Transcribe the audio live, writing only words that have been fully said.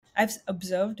I've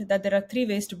observed that there are three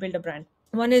ways to build a brand.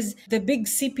 One is the big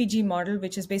CPG model,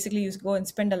 which is basically you go and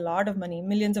spend a lot of money,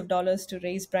 millions of dollars to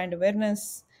raise brand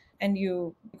awareness, and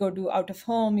you go do out of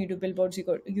home, you do billboards,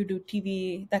 you do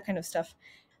TV, that kind of stuff.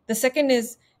 The second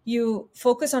is you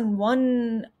focus on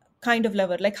one kind of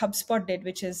lever, like HubSpot did,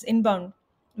 which is inbound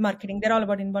marketing. They're all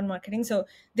about inbound marketing. So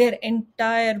their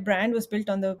entire brand was built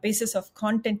on the basis of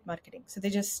content marketing. So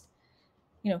they just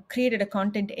created a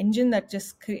content engine that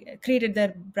just created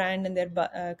their brand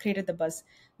and created the buzz.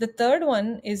 The third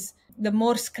one is the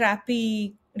more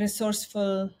scrappy,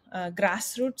 resourceful,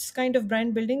 grassroots kind of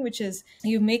brand building, which is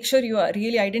you make sure you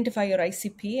really identify your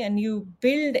ICP and you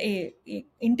build a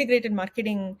integrated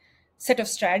marketing set of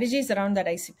strategies around that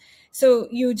ICP. So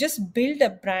you just build a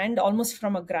brand almost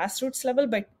from a grassroots level,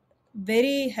 but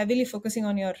very heavily focusing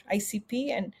on your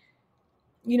ICP and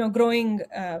growing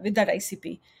with that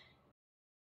ICP.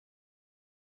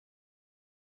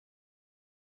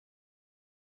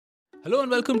 Hello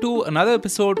and welcome to another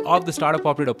episode of the Startup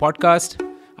Operator podcast.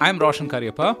 I'm Roshan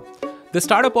Karyappa. The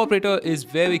Startup Operator is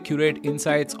where we curate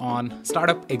insights on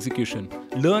startup execution.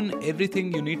 Learn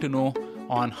everything you need to know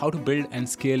on how to build and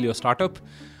scale your startup.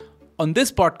 On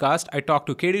this podcast, I talk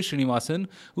to Kady Srinivasan,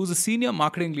 who's a senior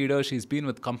marketing leader. She's been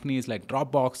with companies like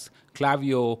Dropbox,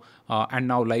 Klaviyo, and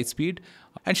now Lightspeed.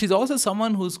 And she's also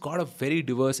someone who's got a very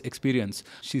diverse experience.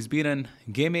 She's been in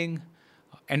gaming,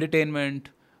 entertainment,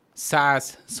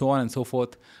 SaaS, so on and so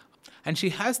forth. And she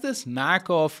has this knack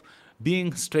of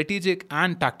being strategic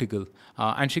and tactical.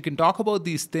 And she can talk about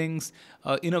these things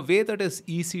in a way that is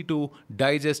easy to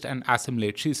digest and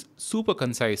assimilate. She's super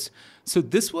concise. So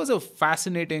this was a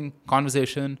fascinating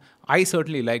conversation. I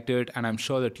certainly liked it, and I'm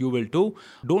sure that you will too.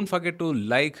 Don't forget to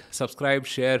like, subscribe,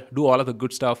 share, do all of the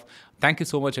good stuff. Thank you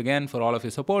so much again for all of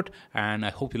your support, and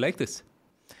I hope you like this.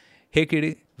 Hey,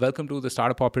 Kady, welcome to the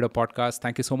Startup Operator podcast.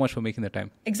 Thank you so much for making the time.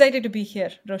 Excited to be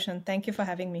here, Roshan. Thank you for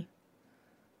having me.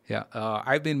 Yeah,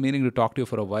 I've been meaning to talk to you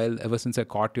for a while, ever since I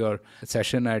caught your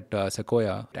session at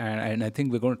Sequoia. And I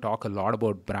think we're going to talk a lot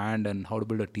about brand and how to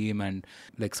build a team and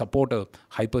like support a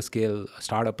hyperscale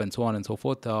startup and so on and so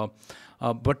forth.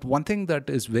 But one thing that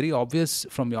is very obvious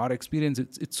from your experience,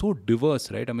 it's so diverse,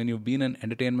 right? I mean, you've been in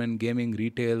entertainment, gaming,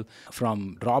 retail,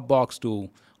 from Dropbox to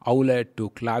Owlet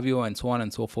to Klaviyo and so on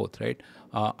and so forth, right?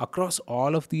 Across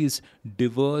all of these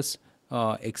diverse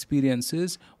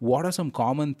experiences, what are some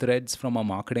common threads from a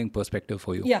marketing perspective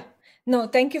for you? Yeah. No,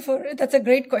 thank you for that's a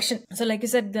great question. So like you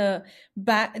said,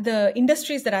 the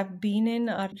industries that I've been in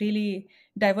are really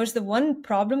diverse. The one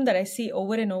problem that I see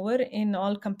over and over in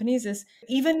all companies is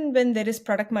even when there is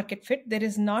product market fit, there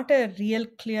is not a real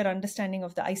clear understanding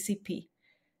of the ICP.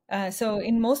 So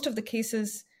in most of the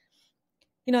cases,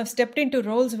 I've stepped into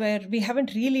roles where we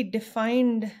haven't really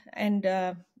defined and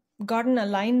gotten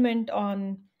alignment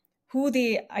on who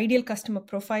the ideal customer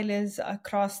profile is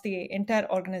across the entire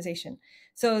organization.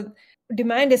 So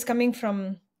demand is coming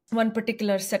from one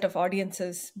particular set of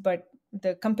audiences, but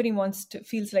the company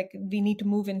feels like we need to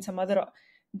move in some other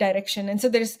direction. And so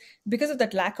because of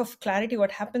that lack of clarity,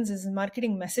 what happens is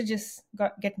marketing messages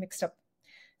get mixed up.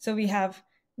 So we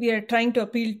are trying to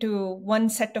appeal to one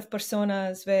set of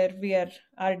personas where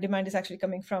our demand is actually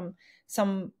coming from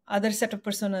some other set of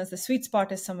personas. The sweet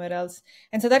spot is somewhere else.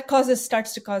 And so that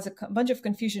starts to cause a bunch of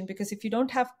confusion, because if you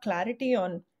don't have clarity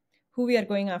on who we are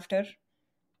going after,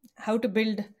 how to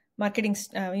build marketing,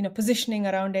 positioning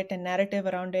around it and narrative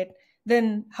around it,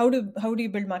 then how do you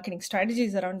build marketing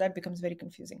strategies around that becomes very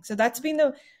confusing. So that's been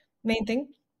the main thing.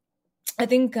 I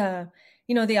think,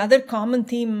 the other common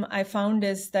theme I found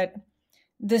is that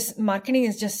this marketing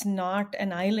is just not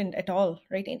an island at all,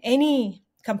 right? In any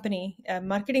company,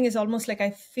 marketing is almost like,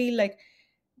 I feel like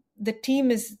the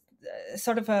team is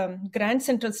sort of a grand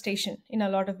central station in a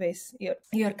lot of ways.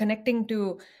 You're connecting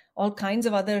to all kinds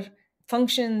of other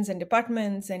functions and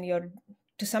departments, and you're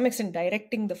to some extent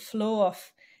directing the flow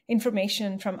of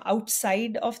information from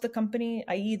outside of the company,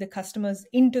 i.e. the customers,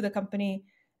 into the company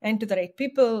and to the right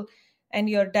people. And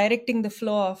you're directing the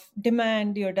flow of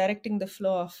demand, you're directing the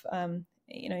flow of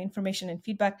information and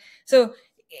feedback. So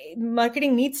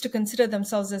marketing needs to consider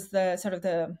themselves as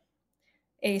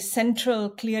a central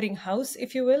clearing house,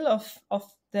 if you will,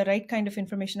 of the right kind of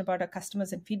information about our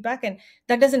customers and feedback. And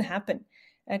that doesn't happen.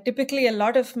 Typically, a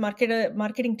lot of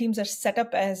marketing teams are set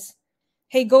up as,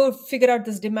 hey, go figure out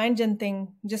this demand gen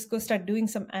thing, just go start doing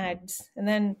some ads, and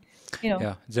then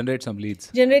generate some leads.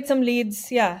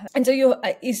 Yeah. And so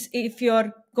if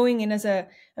you're going in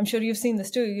I'm sure you've seen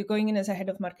this too, you're going in as a head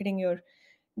of marketing, you're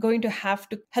going to have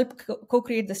to help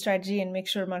co-create the strategy and make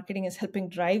sure marketing is helping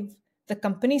drive the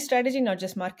company strategy, not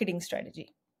just marketing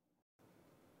strategy.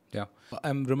 Yeah.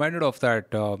 I'm reminded of that,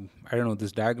 I don't know,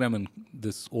 this diagram in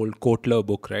this old Kotler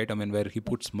book, right? I mean, where he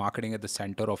puts marketing at the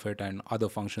center of it and other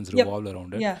functions Yep. revolve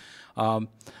around it. Yeah. Um,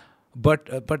 but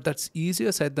that's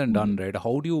easier said than done, right?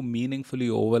 How do you meaningfully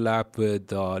overlap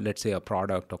with, let's say, a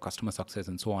product or customer success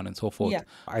and so on and so forth? Yeah.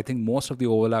 I think most of the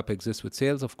overlap exists with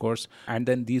sales, of course, and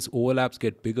then these overlaps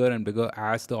get bigger and bigger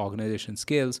as the organization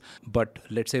scales. But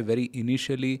let's say very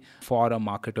initially for a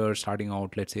marketer starting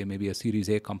out, let's say maybe a Series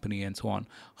A company and so on,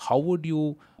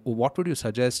 what would you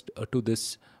suggest to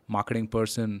this marketing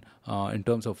person in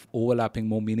terms of overlapping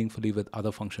more meaningfully with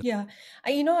other functions? Yeah.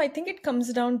 I think it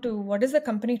comes down to what is the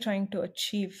company trying to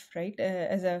achieve, right?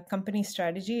 As a company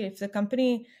strategy. If the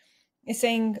company is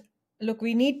saying, look,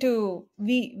 we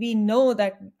know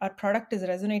that our product is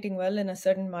resonating well in a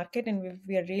certain market and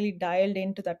we are really dialed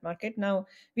into that market. Now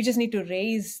we just need to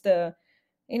raise the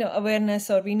awareness,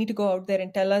 or we need to go out there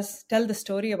and tell the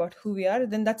story about who we are.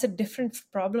 Then that's a different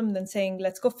problem than saying,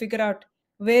 let's go figure out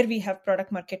where we have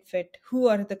product market fit, who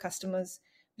are the customers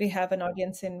we have an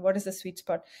audience in, what is the sweet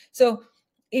spot. So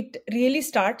it really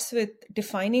starts with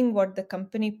defining what the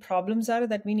company problems are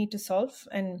that we need to solve.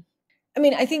 And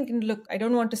I think, look, I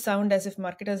don't want to sound as if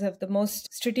marketers have the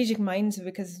most strategic minds,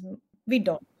 because we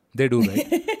don't. They do,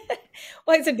 right?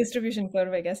 Well, it's a distribution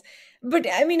curve, I guess. But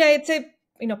I'd say,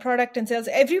 product and sales,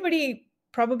 everybody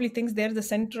probably thinks they're the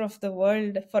center of the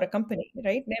world for a company,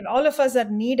 right? And all of us are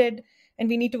needed and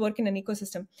we need to work in an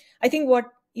ecosystem. I think what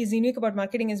is unique about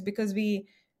marketing is because we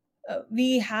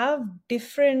have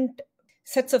different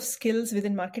sets of skills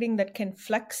within marketing that can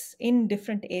flex in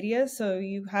different areas. So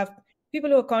you have people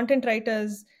who are content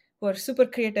writers, who are super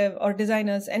creative, or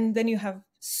designers, and then you have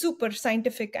super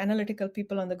scientific analytical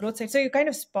people on the growth side. So you kind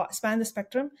of span the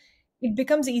spectrum. It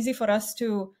becomes easy for us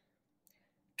to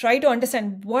try to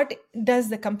understand what does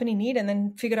the company need and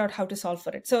then figure out how to solve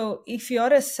for it. So if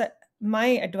you're my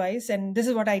advice, and this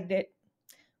is what I did,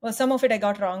 well, some of it I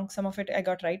got wrong, some of it I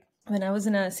got right when I was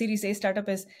in a Series A startup,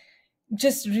 is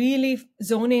just really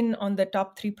zone in on the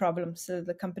top 3 problems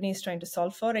the company is trying to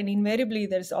solve for. And invariably,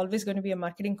 there's always going to be a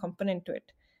marketing component to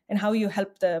it, and how you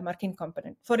help the marketing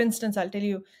component. For instance, I'll tell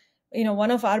you,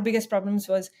 one of our biggest problems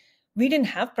was we didn't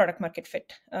have product market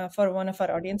fit for one of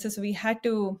our audiences.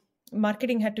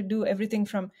 Marketing had to do everything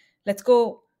from, let's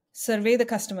go survey the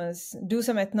customers, do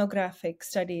some ethnographic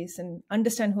studies, and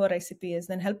understand who our ICP is,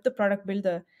 then help the product build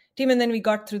the team. And then we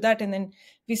got through that, and then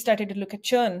we started to look at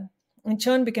churn. And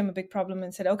churn became a big problem,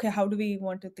 and said, okay, how do we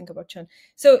want to think about churn?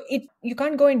 So you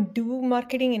can't go and do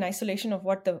marketing in isolation of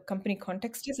what the company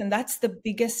context is. And that's the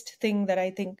biggest thing that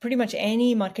I think pretty much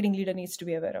any marketing leader needs to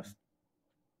be aware of.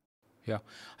 Yeah,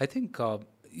 I think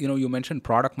you mentioned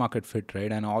product market fit, right?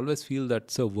 And I always feel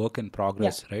that's a work in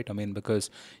progress, right? I mean, because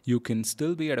you can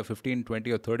still be at a 15,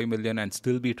 20 or 30 million and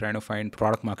still be trying to find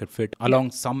product market fit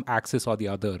along some axis or the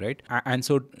other, right? And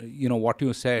so, what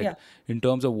you said in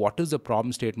terms of what is the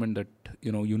problem statement that,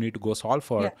 you need to go solve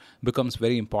for becomes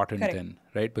very important. Correct. Then,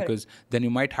 right? Because then you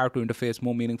might have to interface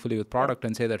more meaningfully with product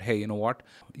and say that, hey, you know what,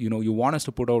 you want us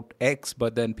to put out X,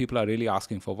 but then people are really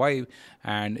asking for Y.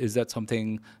 And is that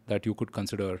something that you could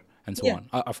consider? And so on.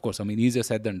 Of course, I mean, easier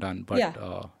said than done. But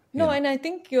and I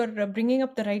think you're bringing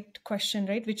up the right question,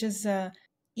 right? Which is,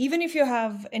 even if you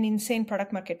have an insane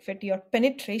product market fit, your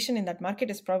penetration in that market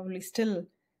is probably still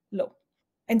low.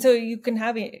 And so you can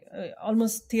have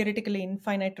almost theoretically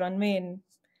infinite runway in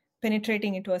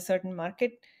penetrating into a certain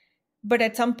market. But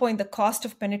at some point, the cost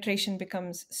of penetration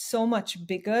becomes so much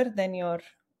bigger than your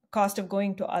cost of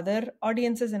going to other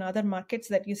audiences and other markets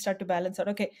that you start to balance out.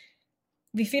 Okay,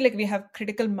 we feel like we have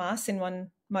critical mass in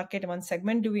one market, one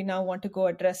segment. Do we now want to go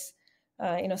address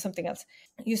something else?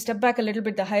 You step back a little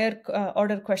bit, the higher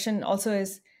order question also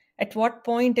is, at what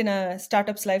point in a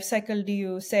startup's life cycle do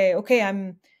you say, okay,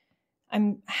 I'm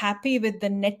happy with the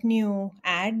net new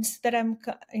ads that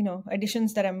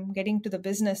additions that I'm getting to the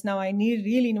business. Now I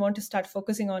really want to start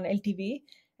focusing on LTV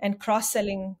and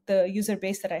cross-selling the user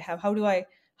base that I have. How do I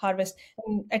harvest?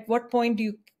 And at what point do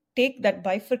you take that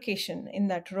bifurcation in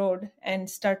that road and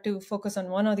start to focus on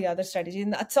one or the other strategy?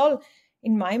 And that's all,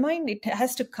 in my mind, it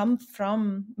has to come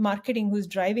from marketing, who's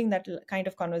driving that kind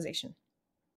of conversation.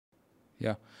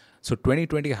 Yeah. So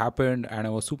 2020 happened and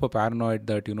I was super paranoid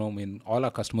that, all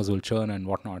our customers will churn and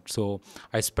whatnot. So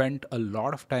I spent a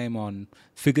lot of time on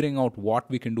figuring out what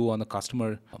we can do on the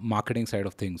customer marketing side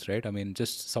of things, right? I mean,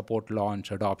 just support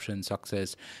launch, adoption,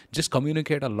 success, just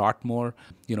communicate a lot more,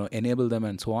 enable them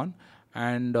and so on.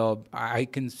 And I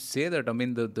can say that, I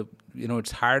mean, the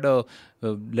it's had a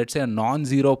let's say a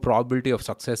non-zero probability of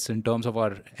success in terms of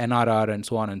our NRR and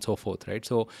so on and so forth, right?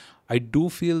 So I do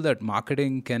feel that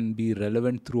marketing can be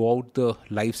relevant throughout the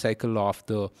life cycle of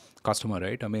the customer,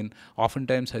 right? I mean,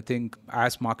 oftentimes I think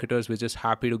as marketers we're just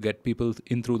happy to get people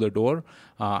in through the door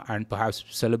and perhaps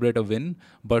celebrate a win,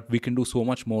 but we can do so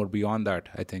much more beyond that,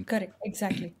 I think. Correct.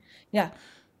 Exactly. Yeah.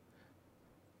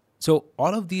 So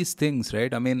all of these things,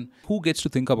 right? I mean, who gets to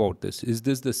think about this? Is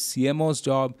this the CMO's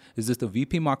job? Is this the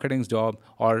VP marketing's job?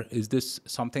 Or is this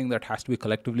something that has to be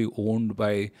collectively owned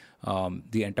by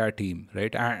the entire team,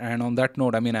 right? And on that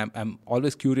note, I mean, I'm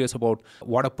always curious about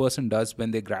what a person does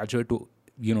when they graduate to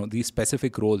these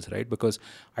specific roles, right? Because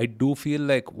I do feel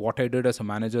like what I did as a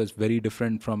manager is very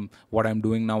different from what I'm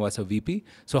doing now as a VP.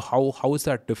 So how is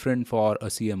that different for a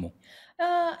CMO?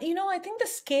 I think the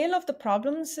scale of the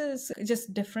problems is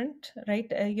just different, right?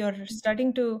 You're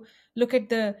starting to look at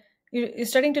you're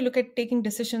starting to look at taking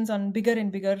decisions on bigger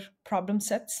and bigger problem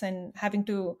sets and having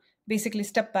to basically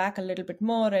step back a little bit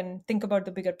more and think about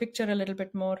the bigger picture a little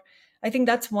bit more. I think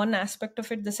that's one aspect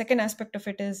of it. The second aspect of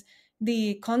it is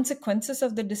the consequences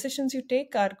of the decisions you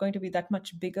take are going to be that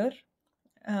much bigger.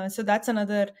 So that's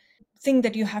another thing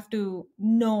that you have to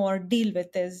know or deal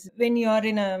with is when you're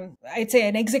in I'd say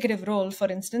an executive role, for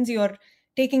instance, you're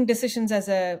taking decisions as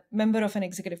a member of an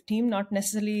executive team, not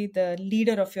necessarily the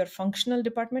leader of your functional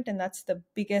department. And that's the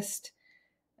biggest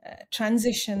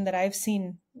transition that I've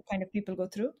seen kind of people go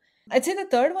through. I'd say the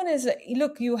third one is,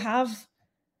 look, you have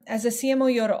as a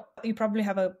CMO, you probably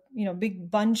have a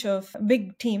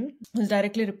big team who's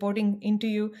directly reporting into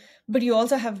you, but you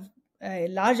also have a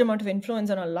large amount of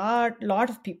influence on a lot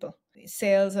of people,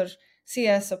 sales or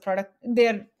CS or product.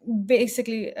 They're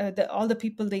basically all the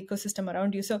people, the ecosystem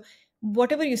around you. So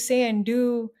whatever you say and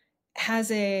do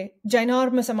has a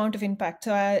ginormous amount of impact.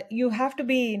 So you have to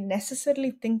be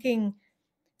necessarily thinking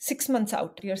 6 months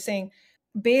out. You're saying,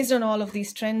 based on all of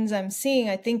these trends I'm seeing,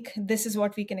 I think this is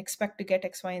what we can expect to get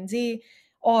X, Y, and Z.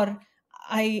 Or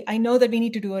I know that we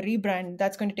need to do a rebrand.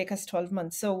 That's going to take us 12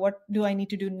 months. So what do I need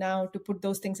to do now to put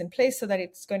those things in place so that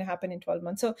it's going to happen in 12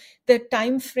 months? So the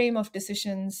time frame of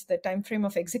decisions, the time frame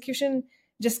of execution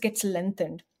just gets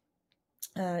lengthened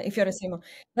if you're a CMO.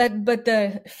 But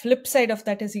the flip side of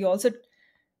that is you also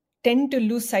tend to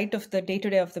lose sight of the day to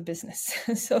day of the business.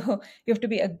 So you have to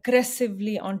be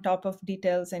aggressively on top of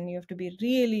details, and you have to be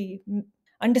really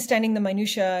understanding the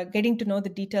minutia, getting to know the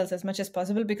details as much as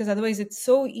possible, because otherwise it's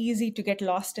so easy to get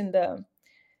lost in the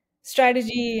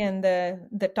strategy and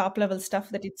the top level stuff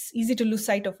that it's easy to lose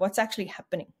sight of what's actually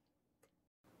happening.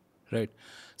 Right.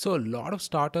 So a lot of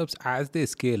startups, as they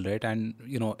scale, right, and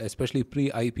especially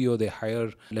pre-IPO, they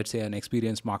hire, let's say, an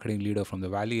experienced marketing leader from the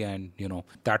valley, and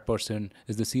that person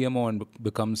is the CMO and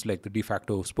becomes like the de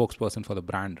facto spokesperson for the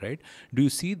brand, right? Do you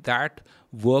see that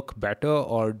work better,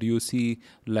 or do you see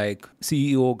like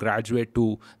CEO graduate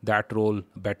to that role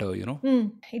better?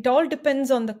 It all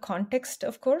depends on the context,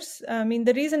 of course. I mean,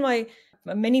 the reason why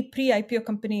many pre-IPO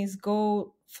companies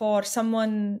go for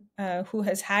someone who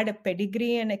has had a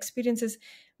pedigree and experiences.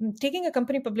 Taking a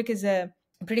company public is a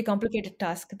pretty complicated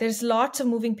task. There's lots of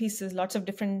moving pieces, lots of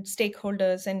different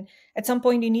stakeholders, and at some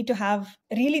point you need to have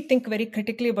really think very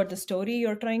critically about the story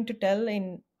you're trying to tell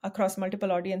in across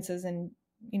multiple audiences, and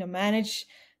manage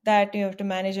that. You have to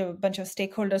manage a bunch of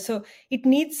stakeholders. So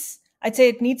I'd say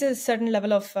it needs a certain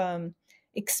level of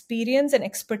experience and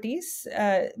expertise,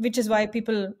 which is why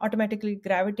people automatically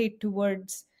gravitate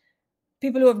towards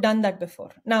people who have done that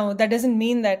before. Now, that doesn't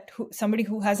mean that somebody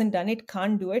who hasn't done it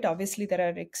can't do it. Obviously, there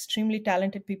are extremely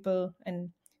talented people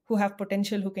and who have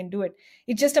potential who can do it.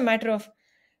 It's just a matter of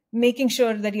making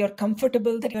sure that you're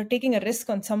comfortable, that you're taking a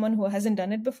risk on someone who hasn't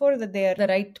done it before, that they are the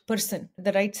right person,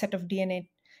 the right set of DNA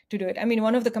to do it. I mean,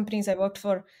 one of the companies I worked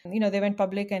for, they went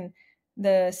public, and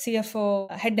the CFO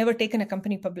had never taken a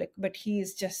company public, but he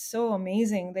is just so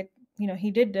amazing that, he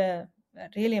did a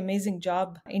really amazing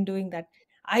job in doing that.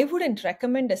 I wouldn't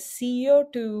recommend a CEO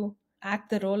to act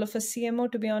the role of a CMO,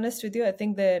 to be honest with you. I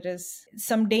think there is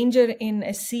some danger in a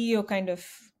CEO kind of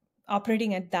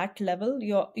operating at that level.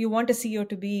 You want a CEO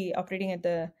to be operating at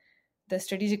the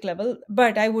strategic level.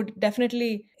 But I would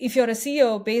definitely, if you're a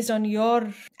CEO, based on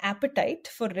your appetite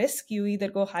for risk, you either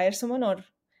go hire someone or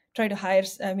try to hire,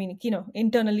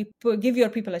 internally give your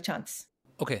people a chance.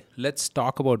 Okay, let's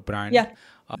talk about brand. Yeah.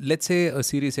 Let's say a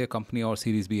Series A company or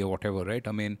Series B or whatever, right?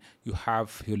 I mean, you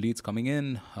have your leads coming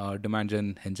in, demand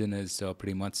gen engine is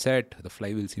pretty much set, the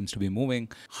flywheel seems to be moving.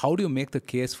 How do you make the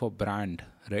case for brand,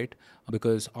 right?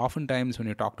 Because oftentimes when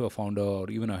you talk to a founder or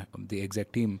even the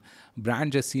exec team,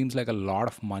 brand just seems like a lot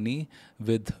of money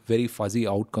with very fuzzy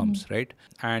outcomes, right?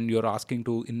 And you're asking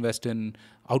to invest in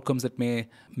outcomes that may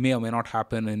or may not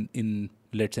happen in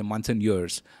let's say months and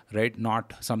years, right?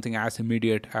 Not something as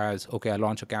immediate as, okay, I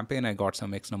launch a campaign, I got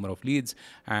some X number of leads,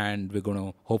 and we're going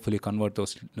to hopefully convert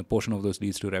a portion of those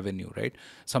leads to revenue, right?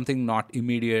 Something not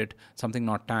immediate, something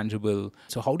not tangible.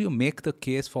 So how do you make the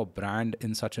case for brand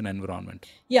in such an environment?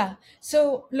 Yeah.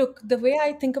 So, look, the way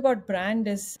I think about brand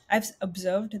is I've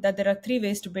observed that there are three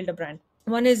ways to build a brand.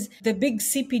 One is the big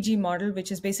CPG model,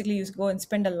 which is basically you go and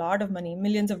spend a lot of money,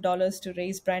 millions of dollars to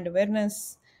raise brand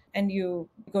awareness, and you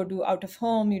go do out of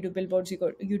home, you do billboards,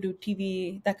 you do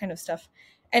TV, that kind of stuff.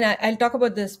 And I'll talk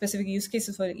about the specific use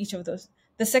cases for each of those.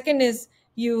 The second is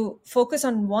you focus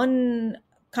on one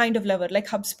kind of lever, like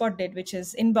HubSpot did, which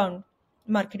is inbound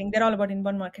marketing. They're all about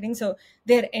inbound marketing. So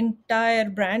their entire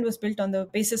brand was built on the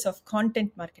basis of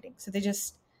content marketing. So they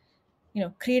just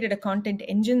created a content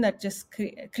engine that just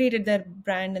created their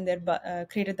brand and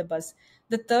created the buzz.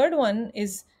 The third one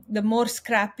is the more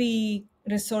scrappy,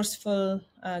 resourceful,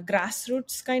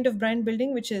 grassroots kind of brand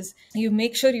building, which is you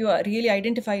make sure you really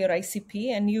identify your ICP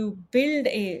and you build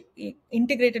a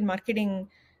integrated marketing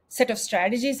set of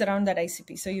strategies around that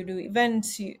ICP. So you do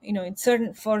events, in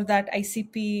certain for that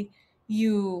ICP,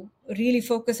 you really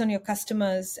focus on your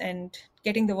customers and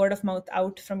getting the word of mouth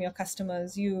out from your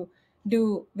customers. You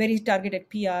do very targeted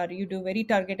PR, you do very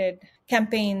targeted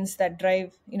campaigns that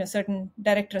drive, certain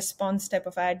direct response type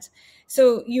of ads.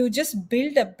 So you just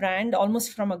build a brand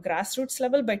almost from a grassroots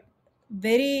level, but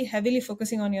very heavily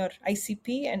focusing on your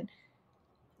ICP and,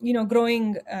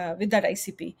 growing with that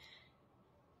ICP.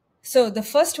 So the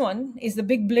first one is the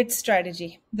big blitz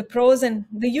strategy. The pros and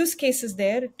the use cases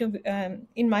there,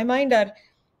 in my mind, are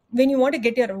when you want to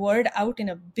get your word out in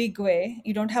a big way,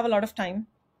 you don't have a lot of time,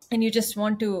 and you just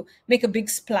want to make a big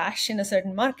splash in a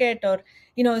certain market, or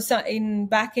so in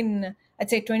back in, I'd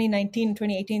say, 2019,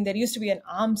 2018, there used to be an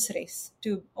arms race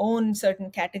to own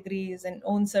certain categories and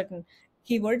own certain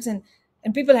keywords,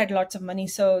 and people had lots of money.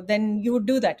 So then you would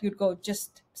do that. You'd go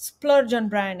just splurge on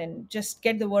brand and just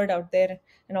get the word out there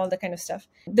and all that kind of stuff.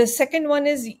 The second one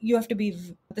is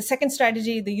the second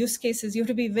strategy, the use cases, you have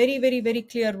to be very, very, very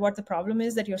clear what the problem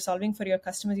is that you're solving for your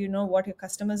customers. You know what your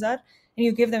customers are, and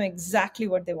you give them exactly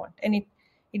what they want. And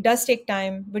it does take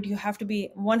time, but you have to be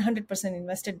 100%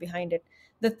 invested behind it.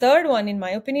 The third one, in my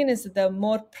opinion, is the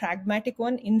more pragmatic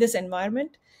one in this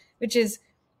environment, which is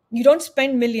you don't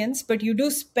spend millions, but you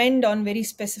do spend on very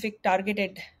specific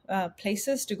targeted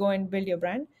places to go and build your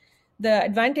brand. The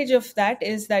advantage of that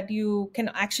is that you can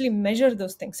actually measure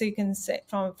those things. So you can say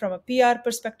from a PR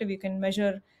perspective, you can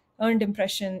measure earned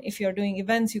impression. If you're doing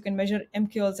events, you can measure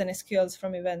MQLs and SQLs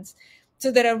from events. So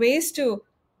there are ways to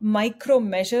micro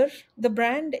measure the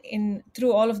brand in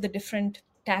through all of the different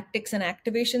tactics and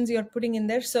activations you're putting in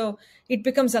there. So it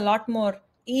becomes a lot more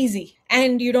easy,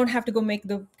 and you don't have to go make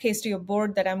the case to your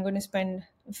board that I'm going to spend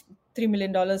 $3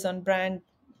 million on brand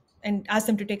and ask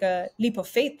them to take a leap of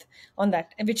faith on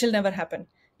that, which will never happen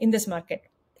in this market.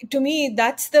 To me,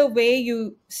 that's the way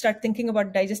you start thinking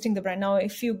about digesting the brand. Now,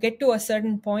 if you get to a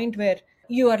certain point where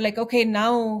you are like, okay,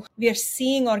 now we are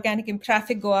seeing organic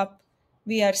traffic go up,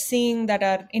 we are seeing that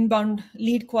our inbound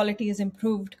lead quality is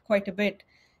improved quite a bit,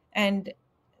 and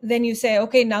then you say,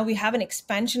 okay, now we have an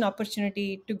expansion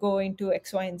opportunity to go into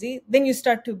X, Y, and Z, then you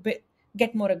start to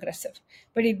get more aggressive,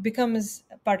 but it becomes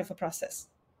part of a process.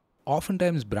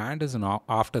 Oftentimes brand is an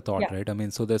afterthought, Yeah. right? I mean,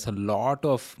 so there's a lot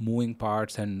of moving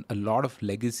parts and a lot of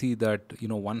legacy that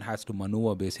one has to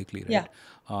maneuver, basically, Yeah.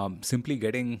 right? Simply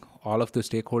getting all of the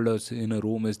stakeholders in a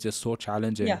room is just so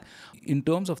challenging. Yeah. In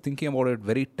terms of thinking about it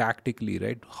very tactically,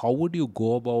 right, how would you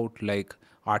go about like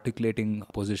articulating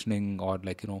positioning or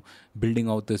like building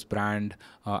out this brand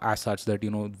as such that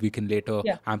we can later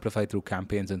Yeah. amplify through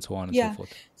campaigns and so on and so Yeah.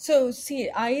 forth? So see,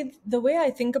 the way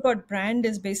I think about brand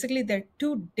is basically there are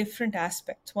two different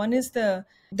aspects. One is the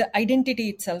identity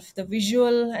itself, the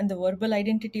visual and the verbal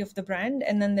identity of the brand,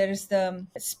 and then there is the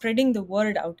spreading the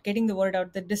word out, getting the word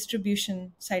out, the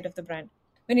distribution side of the brand.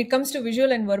 When it comes to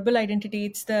visual and verbal identity,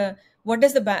 it's the what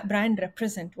does the brand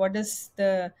represent? What does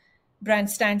the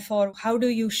brand stand for? How do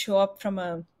you show up from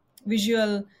a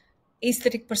visual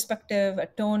aesthetic perspective, a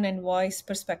tone and voice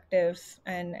perspective,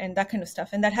 and that kind of stuff.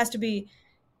 And that has to be,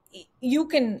 you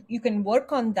can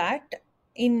work on that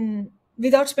in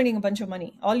without spending a bunch of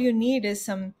money. All you need is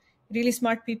some really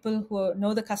smart people who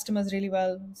know the customers really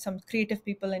well, some creative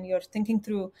people, and you're thinking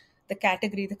through the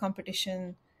category, the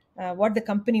competition, what the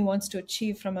company wants to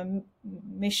achieve from a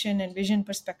mission and vision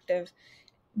perspective.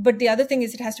 But the other thing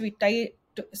is it has to be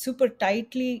super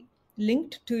tightly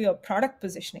linked to your product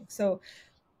positioning. So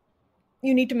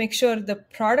you need to make sure the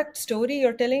product story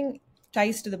you're telling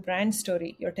ties to the brand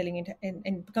story you're telling it,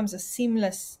 and becomes a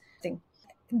seamless thing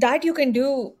that you can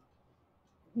do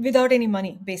without any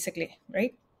money, basically,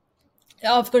 right?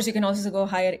 Of course, you can also go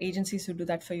hire agencies who do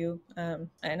that for you,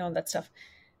 and all that stuff.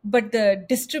 But the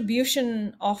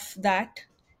distribution of that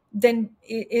then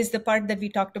is the part that we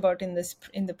talked about in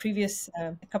the previous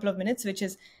couple of minutes, which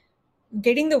is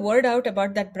getting the word out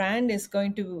about that brand is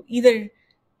going to either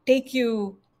take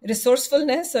you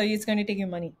resourcefulness or it's going to take you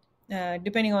money,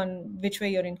 depending on which way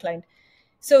you're inclined.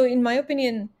 So in my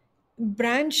opinion,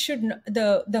 brand should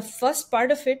the first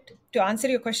part of it, to answer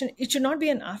your question, it should not be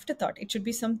an afterthought. It should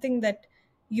be something that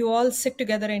you all sit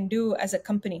together and do as a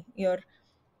company. Your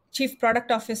chief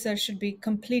product officer should be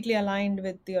completely aligned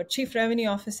with your chief revenue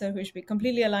officer, who should be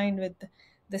completely aligned with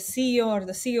the CEO or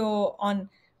the COO on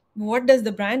what does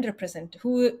the brand represent,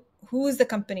 who is the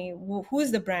company, who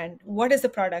is the brand, what is the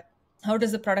product, how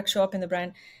does the product show up in the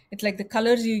brand. It's like the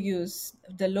colors you use,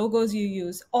 the logos you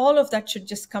use, all of that should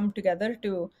just come together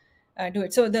to do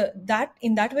it. So that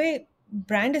in that way,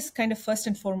 brand is kind of first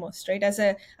and foremost, right?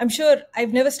 I'm sure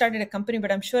I've never started a company, but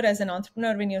I'm sure as an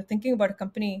entrepreneur, when you're thinking about a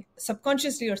company,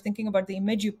 subconsciously you're thinking about the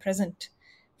image you present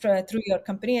through your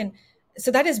company. And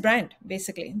so that is brand,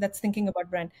 basically. That's thinking about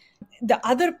brand. The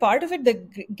other part of it,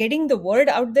 the getting the word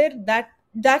out there,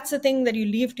 that's the thing that you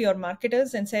leave to your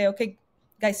marketers and say, okay,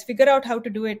 guys, figure out how to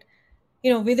do it,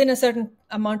 within a certain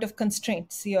amount of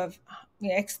constraints. You have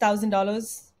X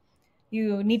 $1,000,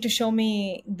 you need to show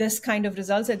me this kind of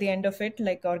results at the end of it,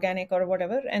 like organic or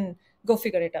whatever, and go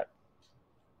figure it out.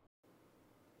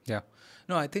 Yeah.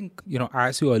 No, I think,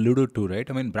 as you alluded to, right?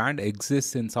 I mean, brand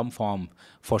exists in some form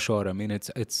for sure. I mean,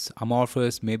 it's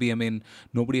amorphous. Maybe, I mean,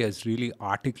 nobody has really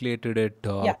articulated it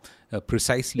Yeah.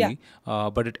 precisely,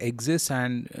 but it exists.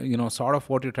 And, sort of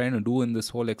what you're trying to do in this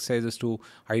whole exercise is to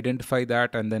identify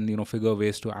that and then, figure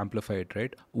ways to amplify it,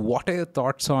 right? What are your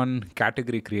thoughts on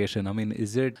category creation? I mean,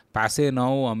 is it passe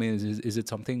now? I mean, is it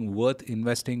something worth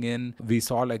investing in? We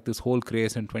saw like this whole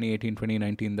craze in 2018,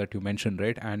 2019 that you mentioned,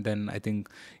 right? And then I think,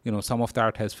 some of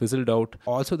that has fizzled out.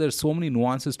 Also, there's so many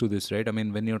nuances to this, right? I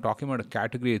mean, when you're talking about a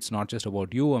category, it's not just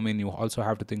about you. I mean, you also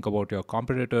have to think about your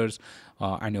competitors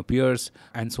and your peers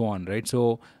and so on, right?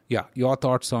 So yeah, your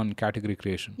thoughts on category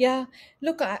creation. Yeah.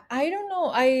 Look, I don't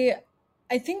know.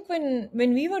 I think when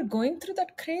we were going through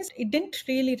that craze, it didn't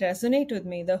really resonate with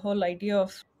me, the whole idea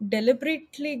of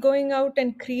deliberately going out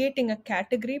and creating a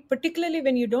category, particularly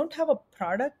when you don't have a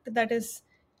product that is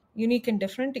unique and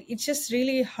different. It's just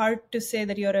really hard to say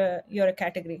that you're a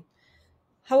category.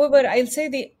 However, I'll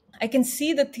say I can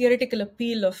see the theoretical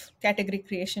appeal of category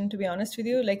creation, to be honest with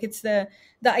you. Like, it's the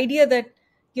idea that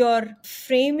you're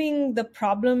framing the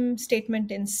problem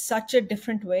statement in such a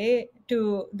different way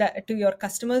to your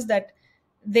customers that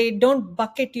they don't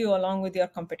bucket you along with your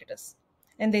competitors,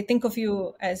 and they think of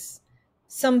you as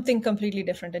something completely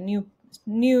different, a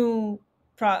new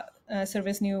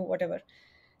service, new whatever.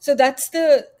 So that's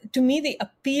to me, the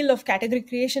appeal of category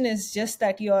creation is just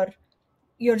that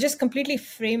you're just completely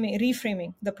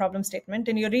reframing the problem statement,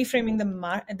 and you're reframing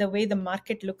the way the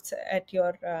market looks at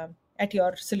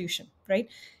your solution, right?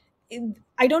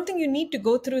 I don't think you need to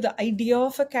go through the idea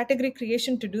of a category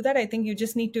creation to do that. I think you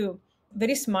just need to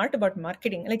very smart about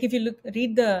marketing. Like, if you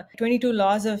read the 22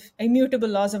 laws of immutable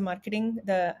laws of marketing,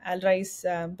 the Al Rice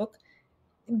book,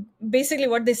 basically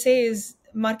what they say is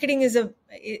marketing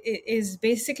is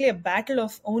basically a battle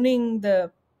of owning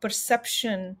the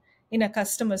perception in a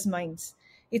customer's minds.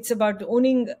 It's about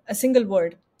owning a single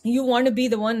word. You want to be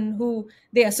the one who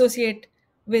they associate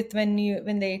with when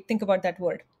they think about that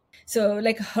word. So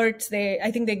like Hertz,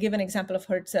 I think they give an example of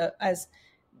Hertz as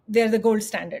they're the gold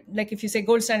standard. Like, if you say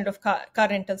gold standard of car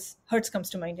rentals, Hertz comes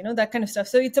to mind, that kind of stuff.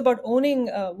 So it's about owning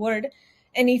a word.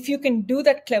 And if you can do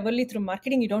that cleverly through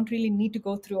marketing, you don't really need to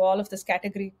go through all of this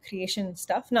category creation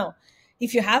stuff. Now,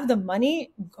 if you have the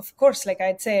money, of course, like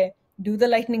I'd say, do the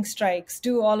lightning strikes,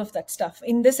 do all of that stuff.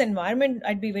 In this environment,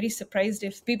 I'd be very surprised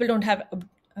if people don't have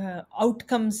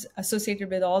outcomes associated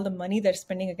with all the money they're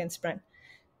spending against brand.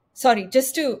 Sorry,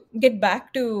 just to get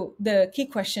back to the key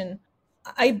question,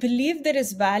 I believe there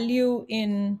is value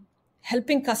in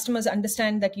helping customers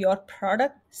understand that your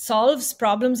product solves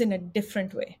problems in a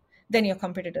different way than your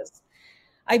competitors.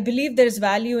 I believe there's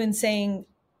value in saying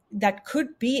that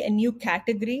could be a new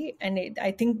category. And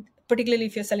I think, particularly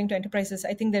if you're selling to enterprises,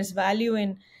 I think there's value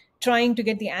in trying to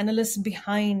get the analysts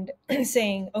behind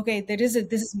saying, okay,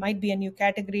 this might be a new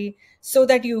category, so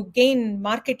that you gain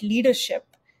market leadership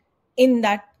in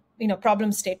that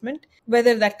problem statement.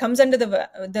 Whether that comes under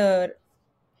the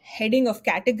heading of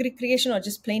category creation or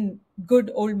just plain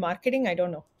good old marketing, I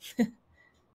don't know.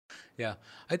 Yeah,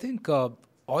 I think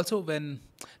also when,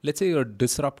 let's say, you're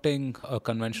disrupting a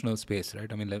conventional space,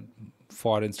 right? I mean, like,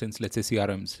 for instance, let's say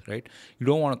CRMs, right? You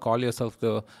don't want to call yourself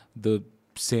the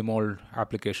same old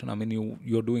application. I mean,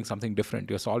 you're doing something different.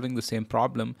 You're solving the same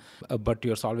problem, but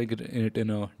you're solving it in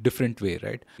a different way,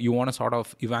 right? You want to sort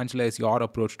of evangelize your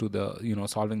approach to the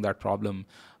solving that problem.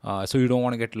 So you don't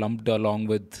want to get lumped along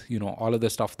with all of the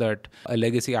stuff that a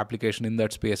legacy application in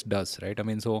that space does, right? I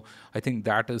mean, so I think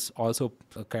that is also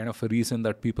a kind of a reason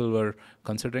that people were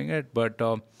considering it, but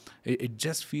it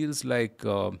just feels like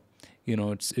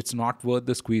it's not worth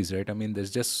the squeeze, right? I mean,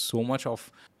 there's just so much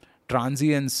of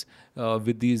transience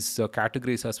with these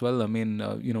categories as well. I mean,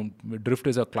 Drift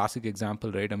is a classic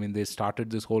example, right? I mean, they started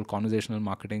this whole conversational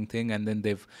marketing thing, and then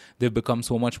they've become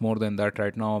so much more than that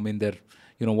right now. I mean, they're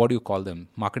what do you call them?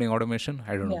 Marketing automation?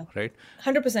 I don't know, Yeah, right?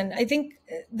 100%. I think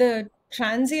the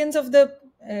transience of the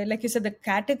like you said, the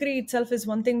category itself is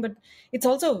one thing, but it's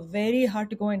also very hard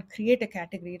to go and create a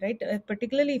category, right?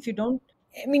 Particularly if you don't,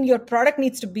 I mean, your product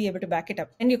needs to be able to back it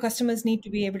up, and your customers need to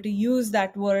be able to use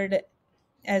that word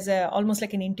as a almost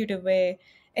like an intuitive way.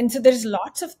 And so there's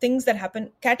lots of things that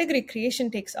happen. Category creation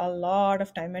takes a lot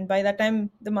of time, and by that time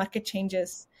the market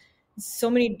changes. So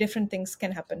many different things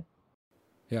can happen.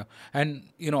 Yeah. And,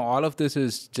 all of this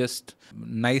is just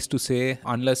nice to say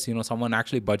unless, someone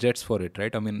actually budgets for it,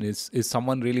 right? I mean, is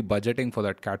someone really budgeting for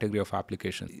that category of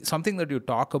application? Something that you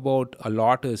talk about a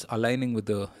lot is aligning with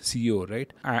the CEO,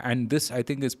 right? And this, I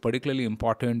think, is particularly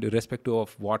important irrespective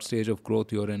of what stage of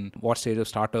growth you're in, what stage of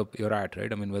startup you're at,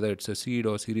 right? I mean, whether it's a seed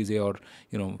or Series A or,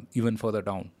 even further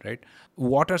down, right?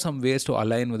 What are some ways to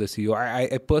align with the CEO?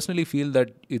 I personally feel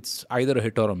that it's either a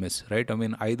hit or a miss, right? I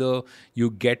mean, either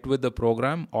you get with the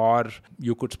program, or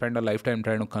you could spend a lifetime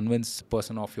trying to convince a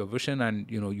person of your vision, and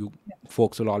you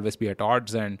folks will always be at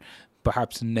odds and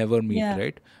perhaps never meet, Yeah.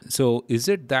 right? So is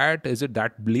it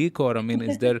that bleak, or I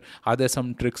mean, are there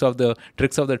some tricks of the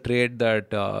trade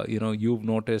that you've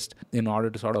noticed in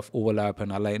order to sort of overlap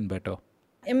and align better?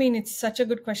 I mean, it's such a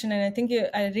good question, and I think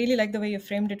I really like the way you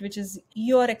framed it, which is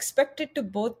you are expected to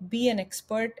both be an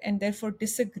expert and therefore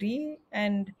disagree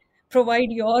and provide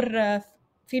your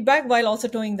feedback while also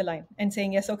towing the line and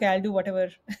saying yes, okay, I'll do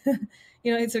whatever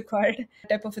it's required,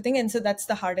 type of a thing. And so that's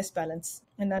the hardest balance,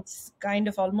 and that's kind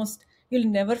of almost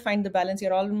you'll never find the balance.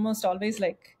 You're almost always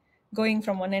like going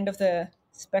from one end of the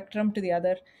spectrum to the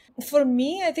other. For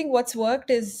me, I think what's worked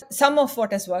is some of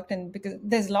what has worked, and because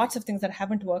there's lots of things that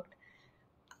haven't worked,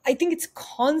 I think it's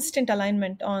constant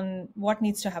alignment on what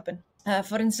needs to happen.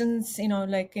 For instance,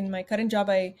 like in my current job,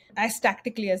 I as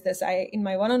tactically as this, I in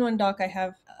my one-on-one doc, I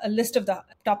have a list of the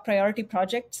top priority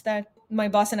projects that my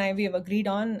boss and I we have agreed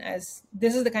on, as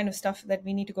this is the kind of stuff that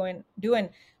we need to go and do. And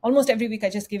almost every week, I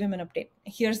just give him an update.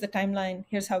 Here's the timeline.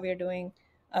 Here's how we are doing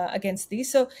against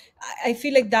these. So I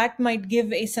feel like that might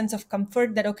give a sense of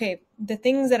comfort that okay, the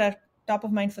things that are top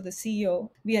of mind for the CEO,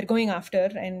 we are going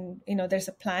after, and there's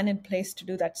a plan in place to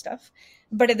do that stuff.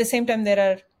 But at the same time, there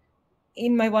are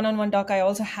in my one-on-one doc, I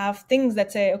also have things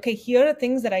that say, okay, here are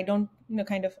things that I don't,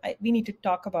 we need to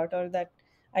talk about, or that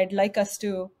I'd like us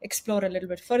to explore a little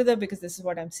bit further because this is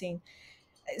what I'm seeing.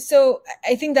 So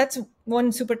I think that's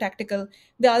one super tactical.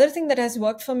 The other thing that has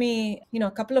worked for me,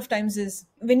 a couple of times is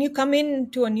when you come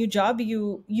into a new job,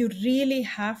 you really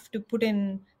have to put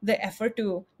in the effort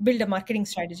to build a marketing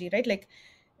strategy, right? Like,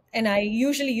 and I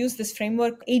usually use this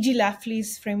framework, A.G.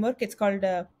 Lafley's framework. It's called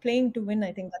Playing to Win.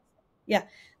 I think that's, yeah,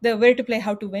 the Where to Play,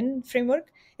 How to Win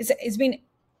framework. It's been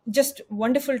just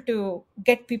wonderful to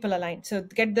get people aligned. So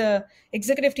get the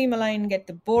executive team aligned, get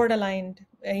the board aligned,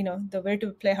 the Where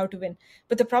to Play, How to Win.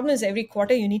 But the problem is every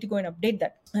quarter you need to go and update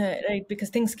that, right? Because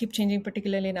things keep changing,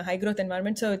 particularly in a high growth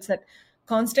environment. So it's that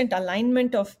constant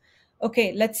alignment of,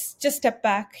 okay, let's just step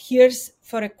back. Here's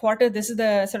for a quarter, this is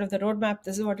the sort of the roadmap.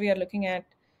 This is what we are looking at.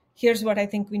 Here's what I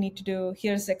think we need to do.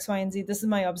 Here's X, Y, and Z. This is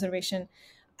my observation.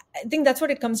 I think that's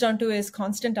what it comes down to, is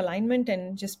constant alignment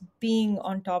and just being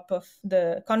on top of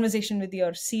the conversation with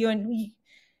your CEO,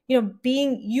 and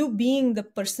being the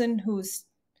person who's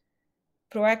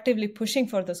proactively pushing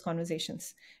for those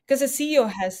conversations, because a CEO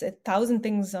has 1,000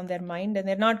 things on their mind and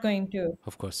they're not going to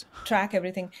Of course. track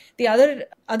everything. The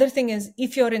other thing is,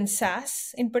 if you're in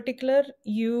SaaS in particular,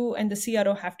 you and the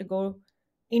CRO have to go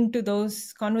into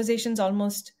those conversations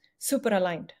almost super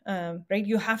aligned, right?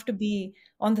 You have to be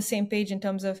on the same page in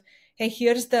terms of, hey,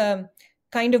 here's the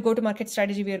kind of go-to-market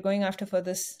strategy we are going after for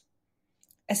this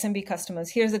SMB customers.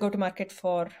 Here's the go to market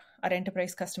for our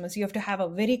enterprise customers. You have to have a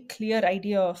very clear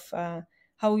idea of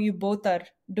how you both are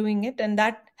doing it, and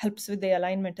that helps with the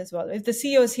alignment as well. If the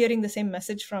CEO is hearing the same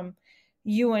message from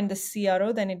you and the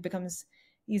CRO, then it becomes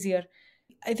easier.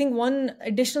 I think one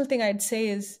additional thing I'd say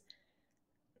is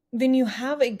when you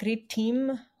have a great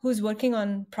team who's working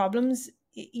on problems,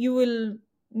 you will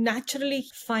naturally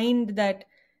find that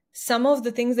some of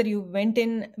the things that you went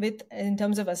in with in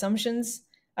terms of assumptions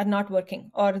are not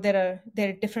working, or there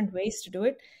are different ways to do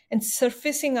it, and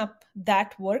surfacing up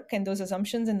that work and those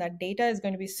assumptions and that data is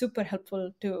going to be super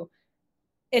helpful to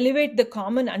elevate the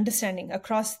common understanding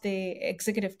across the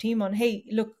executive team on, hey,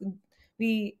 look,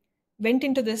 we went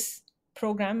into this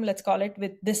program, let's call it,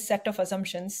 with this set of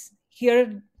assumptions. Here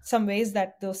are some ways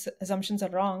that those assumptions are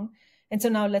wrong, and so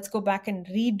now let's go back and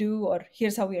redo, or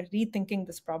here's how we are rethinking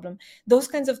this problem. Those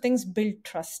kinds of things build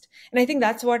trust, and I think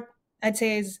that's what I'd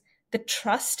say is the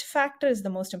trust factor is the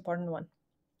most important one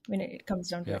when it comes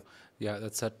down to Yeah, it. yeah,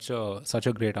 that's such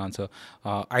a great answer.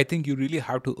 I think you really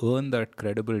have to earn that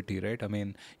credibility, right? I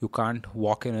mean, you can't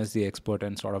walk in as the expert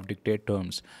and sort of dictate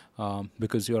terms,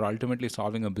 because you're ultimately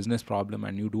solving a business problem,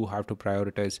 and you do have to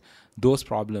prioritize those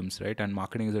problems, right? And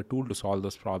marketing is a tool to solve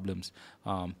those problems.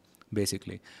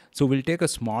 Basically, so we'll take a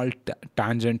small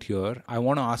tangent here. I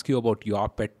want to ask you about your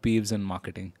pet peeves in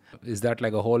marketing. Is that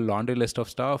like a whole laundry list of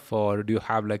stuff, or do you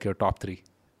have like your top three?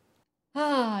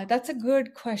 That's a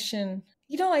good question.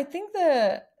 I think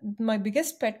the my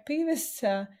biggest pet peeve is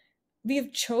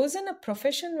we've chosen a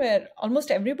profession where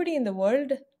almost everybody in the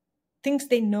world thinks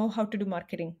they know how to do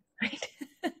marketing, right?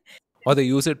 Or they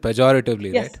use it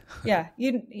pejoratively, Yes. right?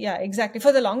 Yeah, exactly.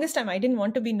 For the longest time, I didn't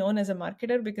want to be known as a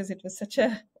marketer because it was such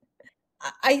a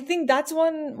I think that's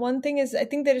one thing is I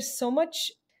think there is so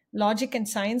much logic and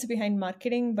science behind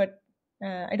marketing, but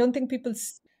I don't think people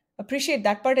appreciate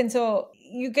that part. And so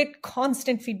you get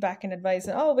constant feedback and advice.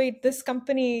 Oh, wait, this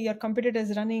company, your competitor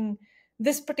is running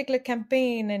this particular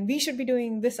campaign, and we should be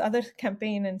doing this other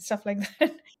campaign and stuff like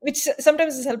that, which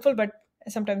sometimes is helpful, but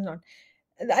sometimes not.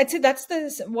 I'd say that's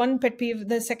the one pet peeve.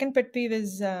 The second pet peeve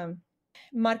is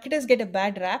marketers get a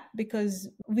bad rap because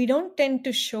we don't tend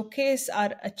to showcase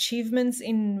our achievements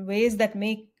in ways that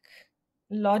make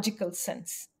logical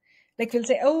sense. Like we'll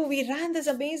say, "Oh, we ran this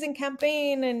amazing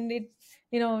campaign, and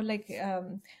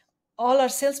all our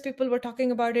salespeople were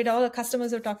talking about it, all our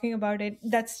customers are talking about it."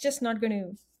 That's just not going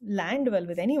to land well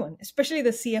with anyone, especially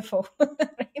the CFO.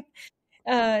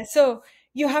 Right? So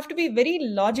you have to be very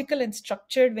logical and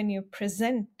structured when you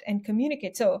present and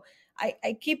communicate. So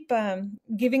I keep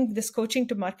giving this coaching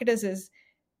to marketers is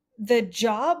the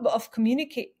job of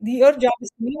communicate. Your job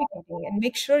is communicating, and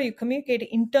make sure you communicate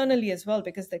internally as well,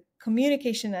 because the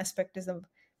communication aspect is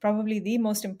probably the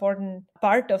most important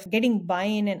part of getting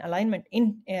buy-in and alignment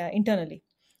internally.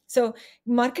 So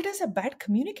marketers are bad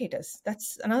communicators.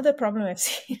 That's another problem I've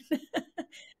seen,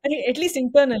 at least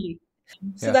internally.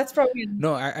 So Yeah. that's probably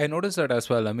No, I noticed that as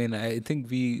well. I mean, I think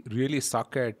we really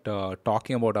suck at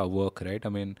talking about our work, right? I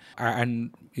mean,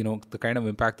 and the kind of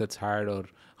impact that's had, or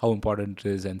how important it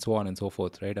is, and so on and so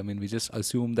forth, right? I mean, we just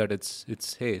assume that it's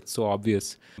hey, it's so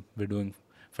obvious, we're doing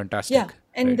Yeah, fantastic,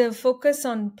 and right? the focus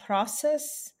on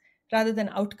process rather than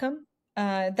outcome.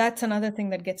 That's another thing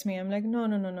that gets me. I'm like, no,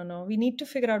 no, no, no, no. We need to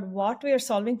figure out what we are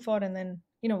solving for, and then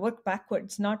work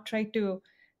backwards. Not try to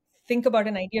think about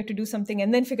an idea to do something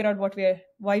and then figure out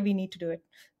why we need to do it.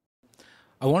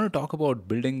 I want to talk about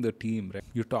building the team, right?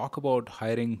 You talk about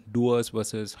hiring doers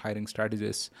versus hiring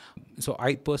strategists. So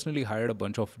I personally hired a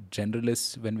bunch of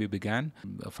generalists when we began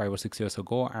 5 or 6 years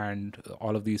ago, and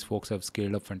all of these folks have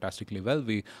scaled up fantastically well.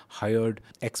 We hired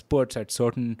experts at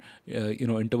certain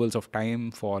intervals of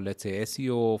time for, let's say,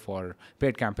 SEO, for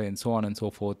paid campaigns, so on and so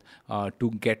forth,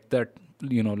 to get that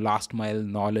last mile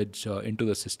knowledge into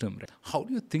the system, right? How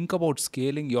do you think about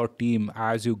scaling your team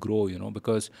as you grow?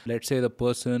 Because let's say the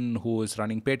person who is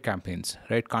running paid campaigns,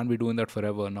 right, can't be doing that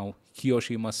forever. Now he or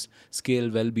she must scale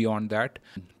well beyond that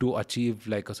to achieve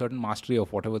like a certain mastery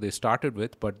of whatever they started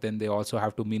with, but then they also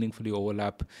have to meaningfully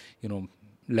overlap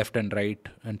left and right,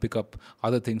 and pick up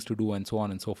other things to do, and so on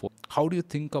and so forth. How do you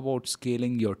think about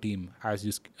scaling your team as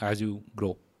you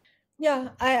grow? Yeah,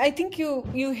 I think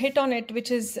you hit on it,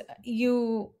 which is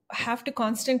you have to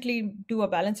constantly do a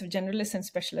balance of generalists and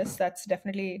specialists. That's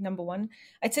definitely number one.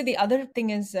 I'd say the other thing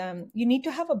is you need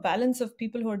to have a balance of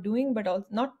people who are doing, but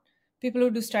not people who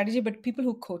do strategy, but people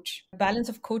who coach. Balance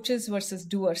of coaches versus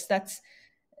doers. That's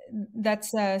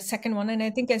second one. And I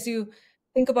think as you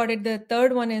think about it, the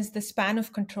third one is the span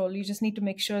of control. You just need to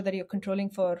make sure that you're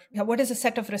controlling for what is a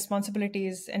set of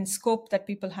responsibilities and scope that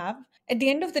people have. At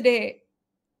the end of the day,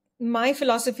 my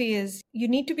philosophy is you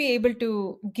need to be able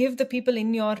to give the people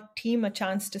in your team a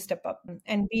chance to step up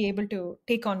and be able to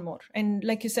take on more. And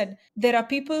like you said, there are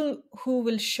people who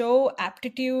will show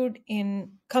aptitude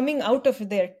in coming out of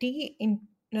their T in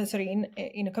no, sorry,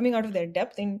 in coming out of their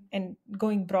depth and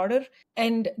going broader.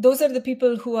 And those are the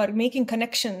people who are making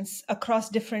connections across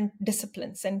different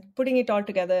disciplines and putting it all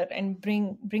together and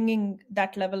bringing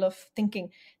that level of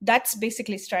thinking. That's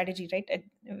basically strategy, right?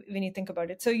 When you think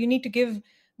about it. So you need to give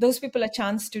those people a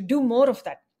chance to do more of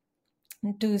that,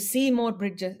 to see more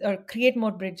bridges or create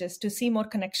more bridges, to see more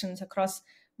connections across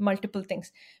multiple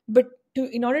things. But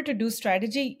in order to do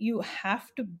strategy, you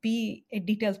have to be a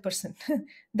detailed person.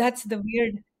 That's the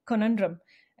weird conundrum,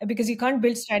 because you can't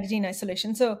build strategy in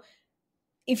isolation. So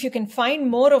if you can find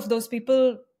more of those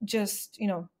people, just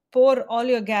pour all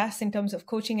your gas in terms of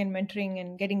coaching and mentoring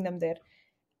and getting them there.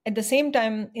 At the same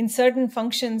time, in certain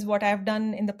functions, what I've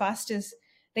done in the past is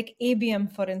like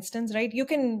ABM, for instance, right? You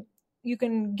can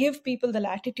give people the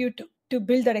latitude to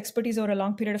build that expertise over a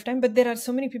long period of time, but there are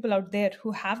so many people out there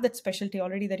who have that specialty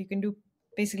already that you can do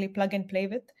basically plug and play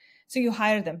with. So you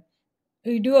hire them.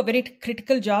 You do a very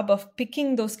critical job of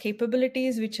picking those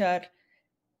capabilities which have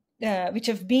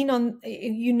been on.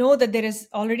 That there is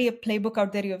already a playbook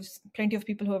out there. You have plenty of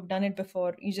people who have done it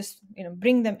before. You just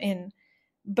bring them in.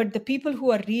 But the people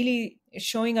who are really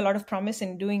showing a lot of promise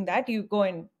in doing that, you go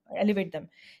and elevate them.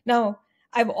 Now,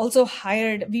 I've also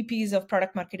hired VPs of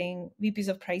product marketing, VPs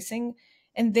of pricing,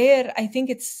 and there I think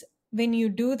it's when you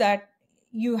do that,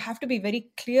 you have to be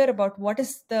very clear about what are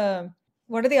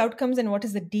the outcomes and what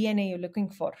is the DNA you're looking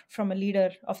for from a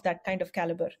leader of that kind of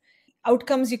caliber.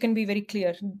 Outcomes, you can be very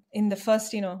clear in the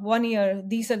first 1 year,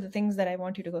 these are the things that I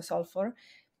want you to go solve for.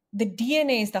 The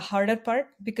DNA is the harder part,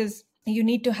 because you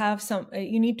need to have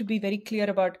you need to be very clear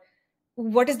about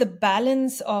what is the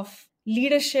balance of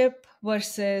leadership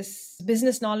versus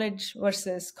business knowledge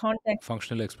versus context,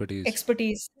 Functional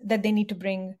expertise that they need to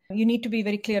bring. You need to be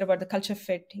very clear about the culture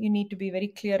fit. You need to be very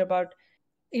clear about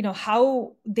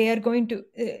how they are going to.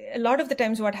 A lot of the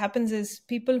times what happens is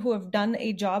people who have done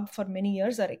a job for many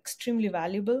years are extremely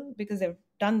valuable because they've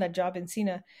done that job and seen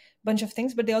a bunch of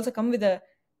things, but they also come with a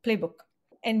playbook,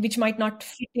 and which might not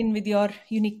fit in with your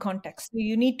unique context. So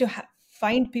you need to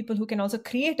find people who can also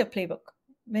create a playbook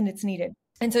when it's needed.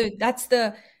 And so that's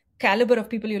the caliber of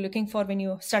people you're looking for when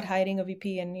you start hiring a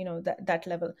VP and that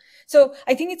level. So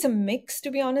I think it's a mix, to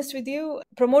be honest with you.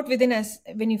 Promote within, as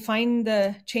when you find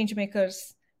the change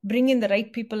makers, bring in the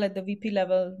right people at the VP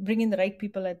level, bring in the right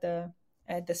people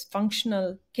at this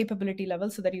functional capability level,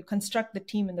 so that you construct the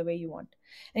team in the way you want.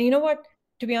 And you know what?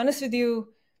 To be honest with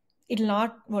you, it'll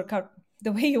not work out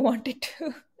the way you want it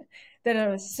to.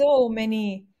 There are so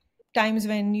many times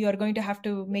when you are going to have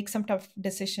to make some tough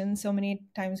decisions, so many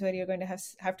times where you're going to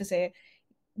have to say,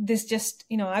 this just,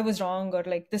 I was wrong, or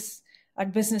like this, our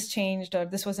business changed, or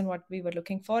this wasn't what we were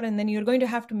looking for. And then you're going to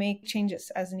have to make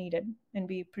changes as needed and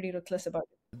be pretty ruthless about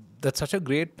it. That's such a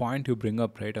great point you bring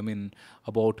up, right? I mean,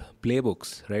 about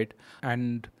playbooks, right?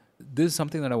 And this is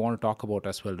something that I want to talk about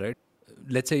as well, right?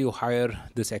 Let's say you hire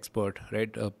this expert, right?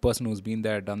 A person who's been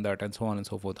there, done that, and so on and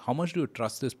so forth. How much do you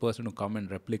trust this person to come and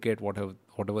replicate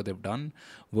whatever they've done,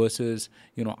 versus,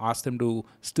 ask them to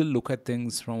still look at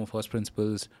things from a first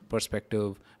principles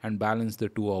perspective and balance the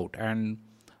two out? And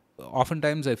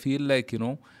oftentimes I feel like,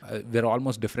 we're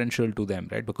almost differential to them,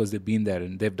 right? Because they've been there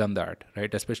and they've done that,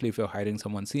 right? Especially if you're hiring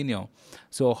someone senior.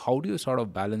 So how do you sort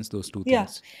of balance those two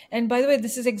things? And by the way,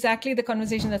 this is exactly the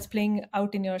conversation that's playing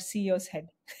out in your CEO's head,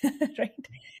 right?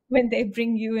 When they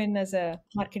bring you in as a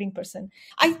marketing person.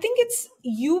 I think it's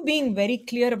you being very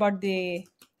clear about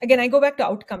again, I go back to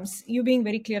outcomes. You being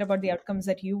very clear about the outcomes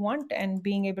that you want, and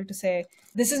being able to say,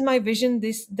 this is my vision.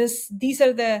 These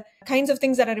are the kinds of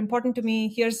things that are important to me.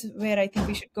 Here's where I think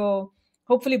we should go.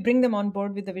 Hopefully bring them on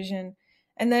board with the vision,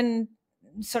 and then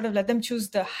sort of let them choose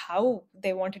the how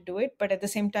they want to do it. But at the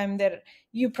same time,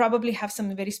 you probably have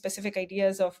some very specific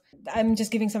ideas of, I'm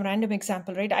just giving some random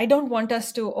example, right? I don't want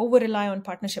us to over rely on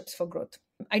partnerships for growth.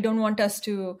 I don't want us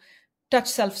to touch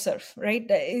self-serve, right?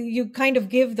 You kind of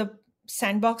give the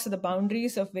sandbox or the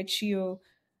boundaries of which you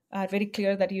are very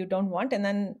clear that you don't want, and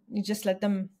then you just let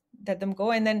them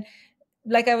go. And then,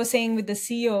 like I was saying with the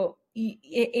CEO,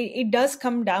 it does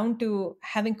come down to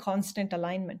having constant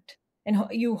alignment, and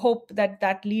you hope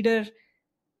that leader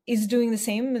is doing the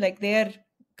same. Like they're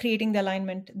creating the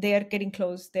alignment, they're getting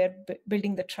close, they're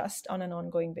building the trust on an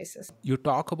ongoing basis. You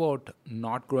talk about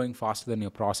not growing faster than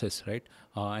your process, right?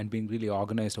 And being really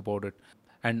organized about it,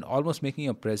 and almost making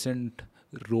your present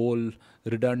role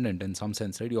redundant in some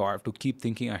sense, right? You have to keep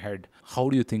thinking ahead. How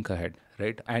do you think ahead,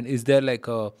 right? And is there like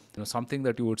something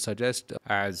that you would suggest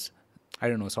as I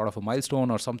don't know, sort of a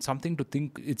milestone or something to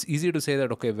think. It's easy to say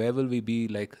that, okay, where will we be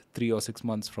like 3 or 6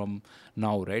 months from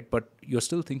now, right? But you're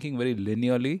still thinking very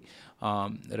linearly,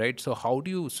 right? So how do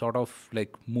you sort of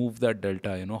like move that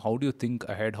delta? How do you think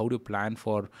ahead? How do you plan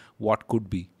for what could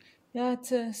be? Yeah,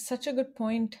 it's such a good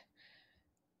point.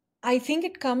 I think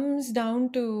it comes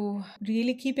down to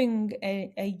really keeping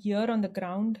a ear on the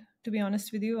ground, to be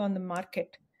honest with you, on the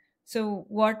market. So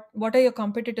what are your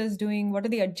competitors doing? What are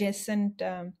the adjacent,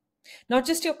 not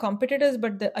just your competitors,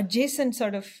 but the adjacent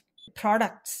sort of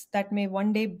products that may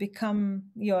one day become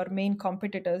your main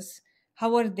competitors?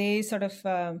 How are they sort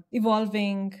of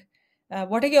evolving?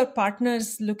 What are your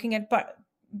partners looking at?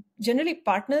 Generally,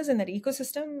 partners in that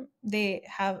ecosystem, they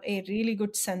have a really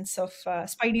good sense of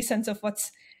spidey sense of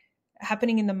what's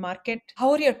happening in the market.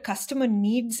 How are your customer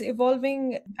needs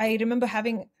evolving? I remember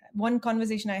having one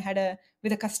conversation I had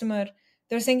with a customer.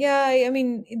 They were saying, "Yeah, I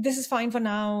mean, this is fine for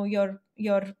now. Your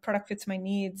product fits my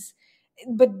needs."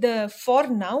 But the for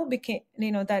now became,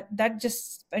 that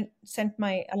just sent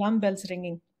my alarm bells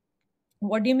ringing.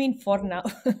 What do you mean for now?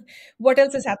 What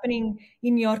else is happening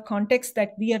in your context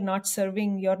that we are not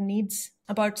serving your needs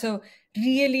about? So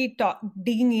really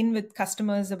digging in with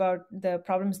customers about the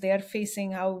problems they are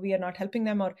facing, how we are not helping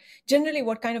them, or generally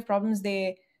what kind of problems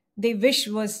they wish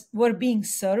were being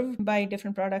served by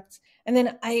different products. And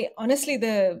then I honestly,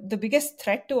 the biggest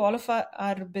threat to all of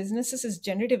our businesses is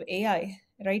generative AI,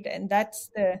 right? And that's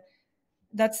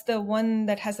the one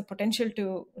that has the potential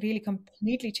to really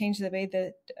completely change the way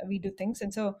that we do things.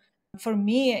 And so for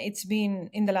me, it's been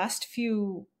in the last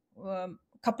few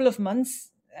couple of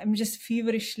months, I'm just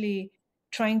feverishly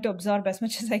trying to absorb as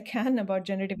much as I can about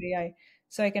generative AI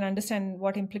so I can understand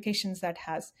what implications that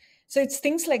has. So it's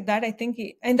things like that, I think.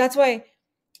 And that's why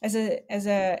as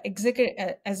a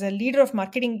executive, as a leader of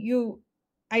marketing,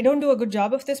 I don't do a good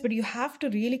job of this, but you have to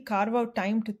really carve out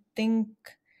time to think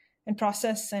and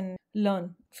process and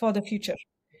learn for the future,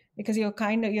 because your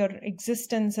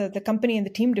existence, the company and the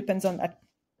team depends on that.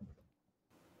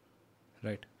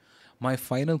 Right. My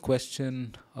final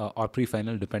question, or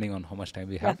pre-final, depending on how much time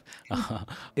we Yeah. have,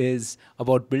 is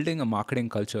about building a marketing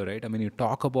culture, right? I mean, you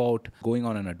talk about going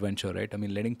on an adventure, right? I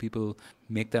mean, letting people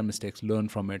make their mistakes, learn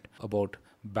from it, about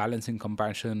balancing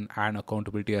compassion and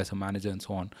accountability as a manager and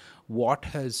so on. What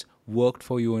has worked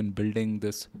for you in building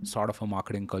this sort of a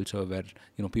marketing culture where,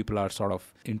 people are sort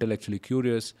of intellectually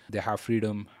curious, they have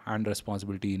freedom and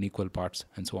responsibility in equal parts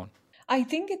and so on? I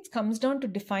think it comes down to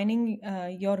defining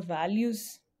your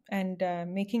values and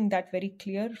making that very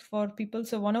clear for people.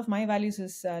 So, one of my values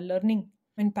is learning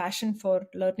and passion for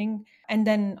learning, and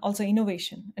then also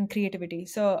innovation and creativity.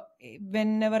 So,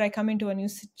 whenever I come into a new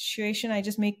situation, I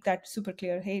just make that super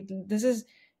clear. Hey, this is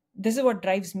what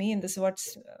drives me, and this is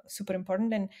what's super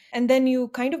important. And then you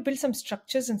kind of build some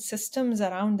structures and systems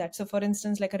around that. So, for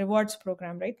instance, like a rewards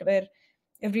program, right, where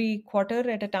every quarter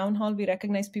at a town hall we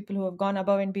recognize people who have gone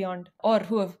above and beyond, or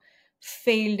who have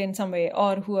failed in some way,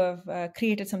 or who have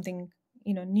created something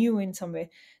new in some way.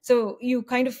 So you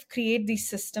kind of create these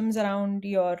systems around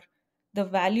the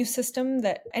value system,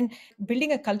 that and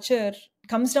building a culture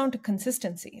comes down to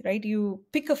consistency, right? You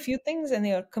pick a few things and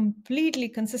they are completely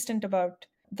consistent about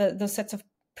those sets of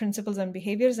principles and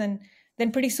behaviors, and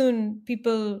then pretty soon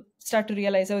people start to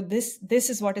realize, oh, this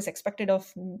is what is expected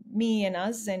of me and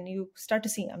us, and you start to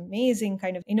see amazing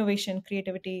kind of innovation,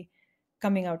 creativity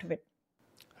coming out of it.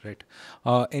 Right.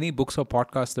 Any books or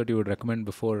podcasts that you would recommend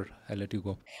before I let you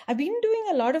go? I've been doing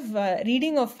a lot of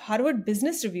reading of Harvard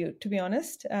Business Review, to be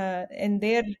honest. And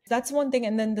there, that's one thing.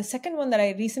 And then the second one that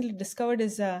I recently discovered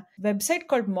is a website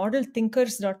called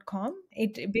modelthinkers.com.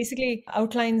 It basically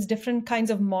outlines different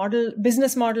kinds of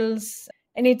business models.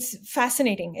 And it's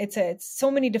fascinating. It's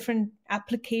so many different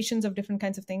applications of different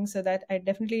kinds of things. So that I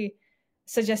definitely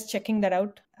suggest checking that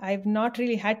out. I've not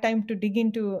really had time to dig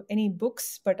into any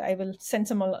books, but I will send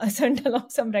along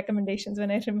some recommendations when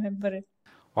I remember it.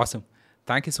 Awesome.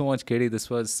 Thank you so much, Kady. This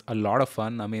was a lot of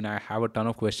fun. I mean, I have a ton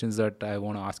of questions that I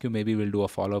want to ask you. Maybe we'll do a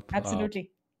follow up.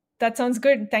 Absolutely. That sounds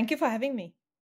good. Thank you for having me.